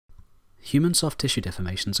Human soft tissue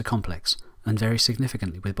deformations are complex and vary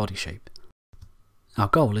significantly with body shape. Our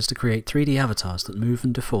goal is to create 3D avatars that move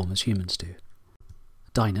and deform as humans do.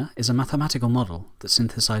 Dyna is a mathematical model that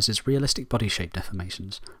synthesizes realistic body shape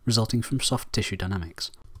deformations resulting from soft tissue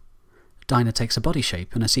dynamics. Dyna takes a body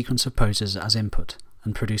shape and a sequence of poses as input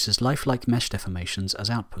and produces lifelike mesh deformations as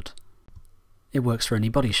output. It works for any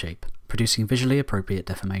body shape, producing visually appropriate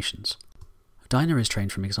deformations. Dyna is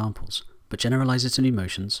trained from examples, but generalizes to new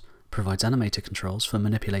motions, provides animator controls for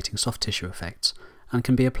manipulating soft tissue effects, and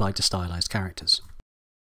can be applied to stylized characters.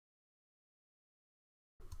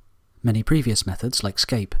 Many previous methods, like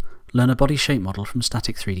SCAPE, learn a body shape model from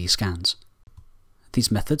static 3D scans. These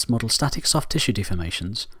methods model static soft tissue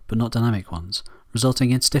deformations, but not dynamic ones,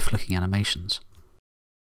 resulting in stiff-looking animations.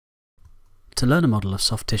 To learn a model of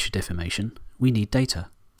soft tissue deformation, we need data.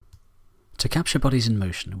 To capture bodies in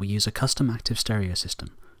motion, we use a custom active stereo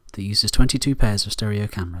system that uses 22 pairs of stereo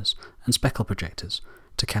cameras and speckle projectors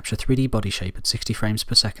to capture 3D body shape at 60 frames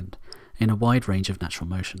per second in a wide range of natural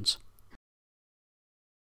motions.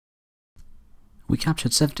 We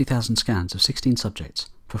captured 70,000 scans of 16 subjects,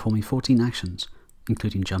 performing 14 actions,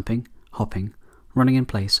 including jumping, hopping, running in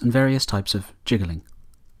place, and various types of jiggling.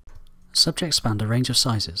 Subjects spanned a range of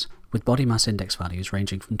sizes, with body mass index values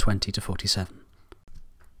ranging from 20 to 47.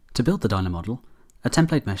 To build the Dyna model, a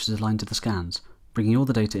template mesh is aligned to the scans, bringing all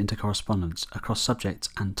the data into correspondence across subjects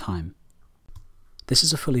and time. This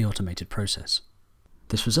is a fully automated process.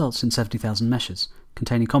 This results in 70,000 meshes,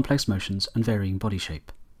 containing complex motions and varying body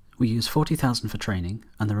shape. We use 40,000 for training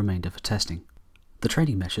and the remainder for testing. The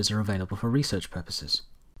training meshes are available for research purposes.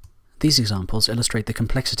 These examples illustrate the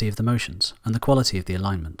complexity of the motions and the quality of the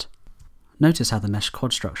alignment. Notice how the mesh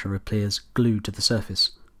quad structure appears glued to the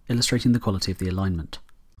surface, illustrating the quality of the alignment.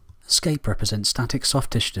 SCAPE represents static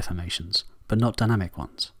soft tissue deformations, but not dynamic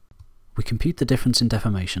ones. We compute the difference in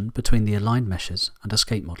deformation between the aligned meshes and a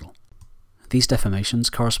SCAPE model. These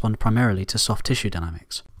deformations correspond primarily to soft tissue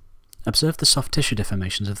dynamics. Observe the soft tissue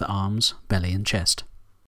deformations of the arms, belly, and chest.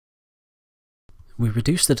 We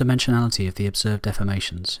reduce the dimensionality of the observed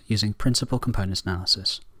deformations using principal components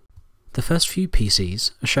analysis. The first few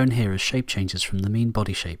PCs are shown here as shape changes from the mean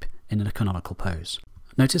body shape in a canonical pose.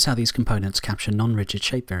 Notice how these components capture non-rigid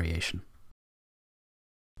shape variation.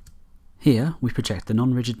 Here, we project the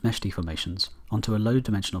non-rigid mesh deformations onto a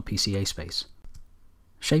low-dimensional PCA space.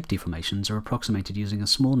 Shape deformations are approximated using a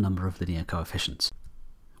small number of linear coefficients.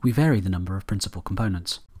 We vary the number of principal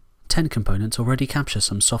components. 10 components already capture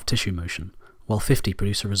some soft tissue motion, while 50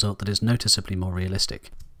 produce a result that is noticeably more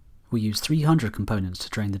realistic. We use 300 components to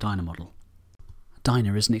train the Dyna model.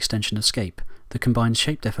 Dyna is an extension of SCAPE that combines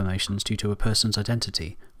shape deformations due to a person's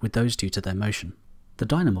identity with those due to their motion. The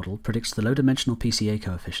Dyna model predicts the low-dimensional PCA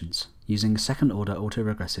coefficients using a second-order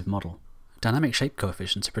auto-regressive model. Dynamic shape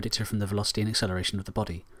coefficients are predicted from the velocity and acceleration of the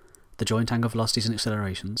body, the joint angle velocities and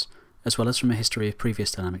accelerations, as well as from a history of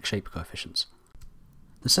previous dynamic shape coefficients.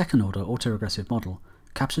 The second-order autoregressive model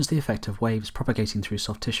captures the effect of waves propagating through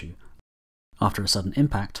soft tissue. After a sudden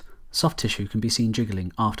impact, soft tissue can be seen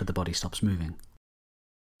jiggling after the body stops moving.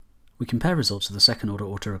 We compare results of the second-order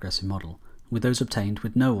autoregressive model with those obtained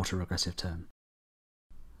with no autoregressive term.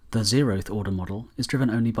 The zeroth order model is driven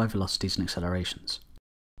only by velocities and accelerations.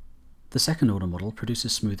 The second-order model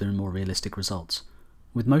produces smoother and more realistic results,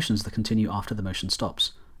 with motions that continue after the motion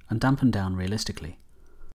stops, and dampen down realistically.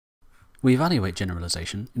 We evaluate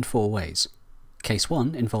generalization in 4 ways. Case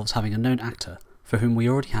 1 involves having a known actor for whom we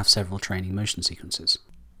already have several training motion sequences.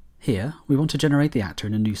 Here, we want to generate the actor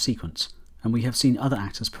in a new sequence, and we have seen other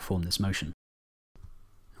actors perform this motion.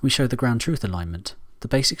 We show the ground truth alignment, the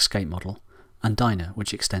basic SCAPE model, and Dyna,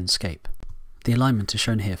 which extends SCAPE. The alignment is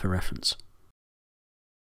shown here for reference.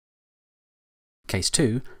 Case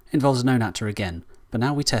 2 involves a known actor again, but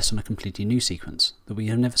now we test on a completely new sequence that we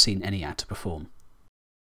have never seen any actor perform.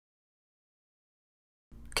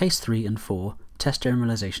 Case 3 and 4 test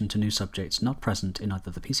generalization to new subjects not present in either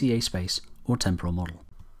the PCA space or temporal model.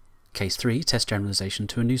 Case 3 tests generalization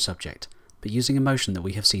to a new subject, but using a motion that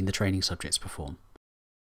we have seen the training subjects perform.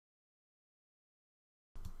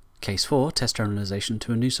 Case 4 tests generalization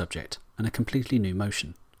to a new subject and a completely new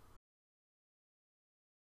motion.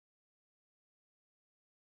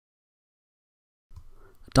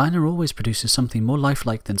 Dyna always produces something more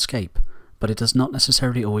lifelike than SCAPE, but it does not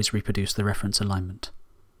necessarily always reproduce the reference alignment.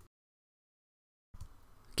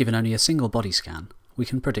 Given only a single body scan, we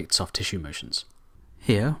can predict soft tissue motions.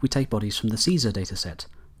 Here, we take bodies from the Caesar dataset,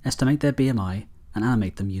 estimate their BMI, and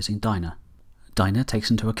animate them using Dyna. Dyna takes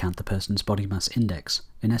into account the person's body mass index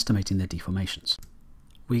in estimating their deformations.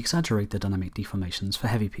 We exaggerate the dynamic deformations for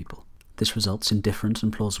heavy people. This results in different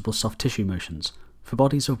and plausible soft tissue motions, for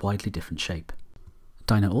bodies of widely different shape.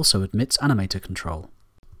 Dyna also admits animator control.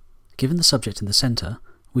 Given the subject in the centre,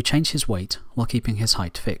 we change his weight while keeping his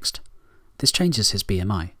height fixed. This changes his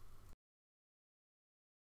BMI.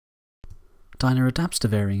 Dyna adapts to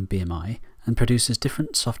varying BMI and produces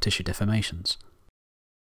different soft tissue deformations.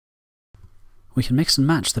 We can mix and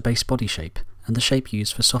match the base body shape and the shape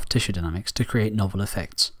used for soft tissue dynamics to create novel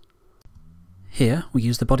effects. Here we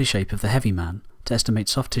use the body shape of the heavy man to estimate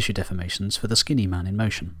soft tissue deformations for the skinny man in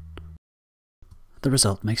motion. The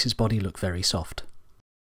result makes his body look very soft.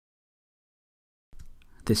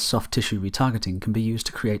 This soft tissue retargeting can be used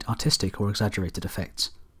to create artistic or exaggerated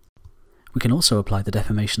effects. We can also apply the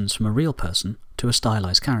deformations from a real person to a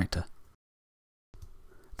stylized character.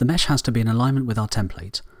 The mesh has to be in alignment with our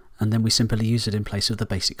template, and then we simply use it in place of the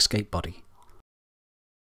basic scape body.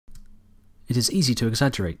 It is easy to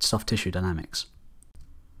exaggerate soft tissue dynamics.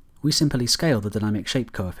 We simply scale the dynamic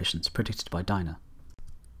shape coefficients predicted by Dyna.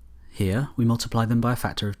 Here we multiply them by a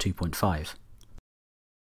factor of 2.5.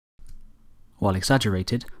 While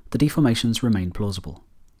exaggerated, the deformations remain plausible.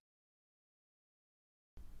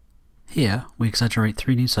 Here we exaggerate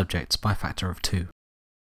 3 new subjects by a factor of 2.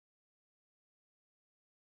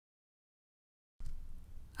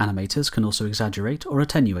 Animators can also exaggerate or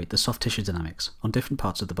attenuate the soft tissue dynamics on different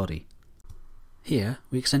parts of the body. Here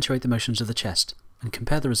we accentuate the motions of the chest and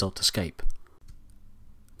compare the result to scape.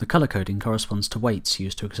 The colour coding corresponds to weights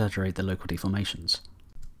used to exaggerate the local deformations.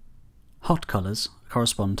 Hot colours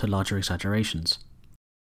correspond to larger exaggerations.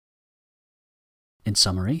 In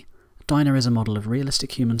summary, Dyna is a model of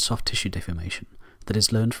realistic human soft tissue deformation that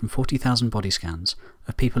is learned from 40,000 body scans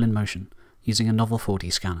of people in motion using a novel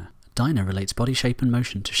 4D scanner. Dyna relates body shape and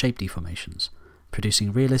motion to shape deformations,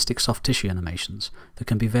 producing realistic soft tissue animations that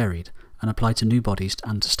can be varied and applied to new bodies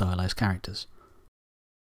and to stylized characters.